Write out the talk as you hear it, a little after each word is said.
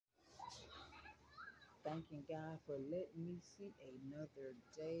Thanking God for letting me see another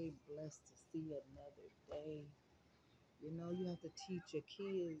day. Blessed to see another day. You know, you have to teach your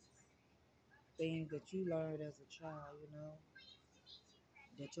kids things that you learned as a child,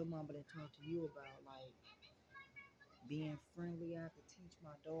 that your mama didn't talk to you about, like being friendly. I have to teach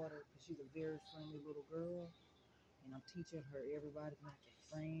my daughter because she's a very friendly little girl, and I'm teaching her everybody's not your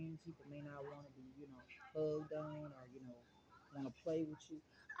friend. People may not want to be, hugged on or, want to play with you.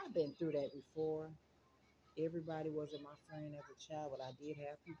 I've been through that before. Everybody wasn't my friend as a child, but I did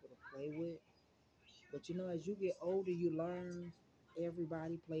have people to play with. But as you get older, you learn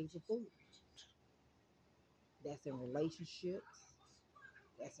everybody plays a fool. That's in relationships,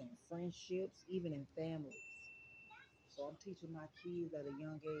 that's in friendships, even in families. So I'm teaching my kids at a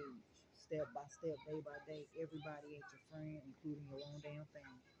young age, step by step, day by day. Everybody ain't your friend, including your own damn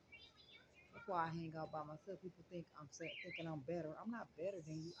family. That's why I hang out by myself. People think thinking I'm better. I'm not better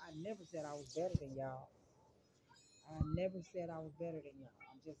than you. I never said I was better than y'all. I never said I was better than y'all.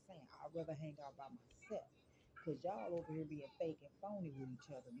 I'm just saying I'd rather hang out by myself. Cause y'all over here being fake and phony with each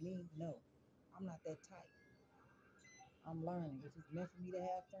other. Me, no. I'm not that type. I'm learning. If it's meant for me to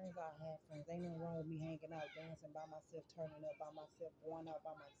have friends, I'll have friends. Ain't nothing wrong with me hanging out, dancing by myself, turning up by myself, going out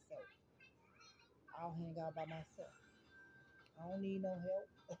by myself. I'll hang out by myself. I don't need no help.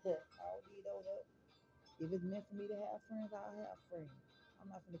 I don't need no help. If it's meant for me to have friends, I'll have friends. I'm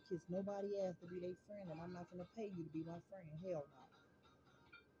not gonna kiss nobody ass to be their friend, and I'm not gonna pay you to be my friend. Hell no.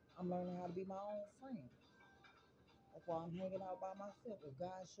 I'm learning how to be my own friend. That's why I'm hanging out by myself. If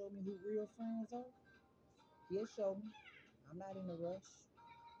God showed me who real friends are, He'll show me. I'm not in a rush.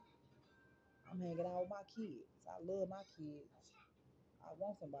 I'm hanging out with my kids. I love my kids. I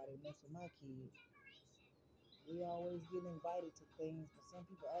want somebody to mess with my kids. We always get invited to things, but some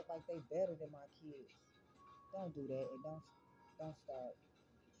people act like they better than my kids. Don't do that, and don't start.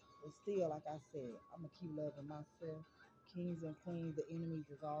 But still, like I said, I'm gonna keep loving myself. Kings and queens, the enemies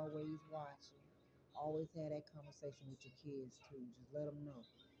is always watching. Always have that conversation with your kids too. Just let them know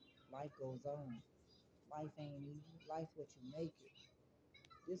life goes on. Life ain't easy. Life what you make it.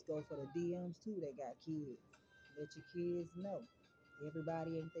 This goes for the DMs too that got kids. Let your kids know.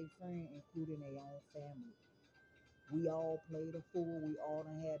 Everybody ain't their friend, including their own family. We all played a fool. We all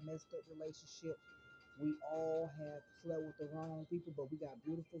done had messed up relationships. We all have slept with the wrong people, but we got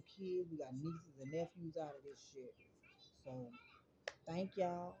beautiful kids. We got nieces and nephews out of this shit. So thank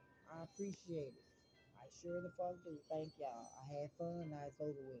y'all. I appreciate it. I sure the fuck do. Thank y'all. I had fun. Now it's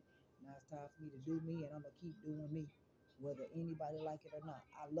over with. Now it's time for me to do me, and I'm gonna keep doing me, whether anybody like it or not.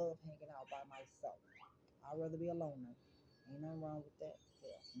 I love hanging out by myself. I'd rather be a loner. Ain't nothing wrong with that.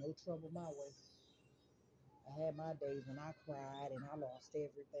 Yeah, no trouble my way. I had my days when I cried and I lost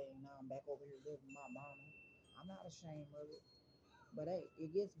everything. Now I'm back over here living with my mama. I'm not ashamed of it. But hey,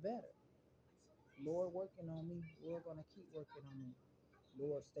 it gets better. Lord working on me. Lord gonna keep working on me.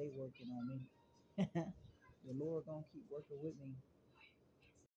 Lord stay working on me. The Lord gonna keep working with me.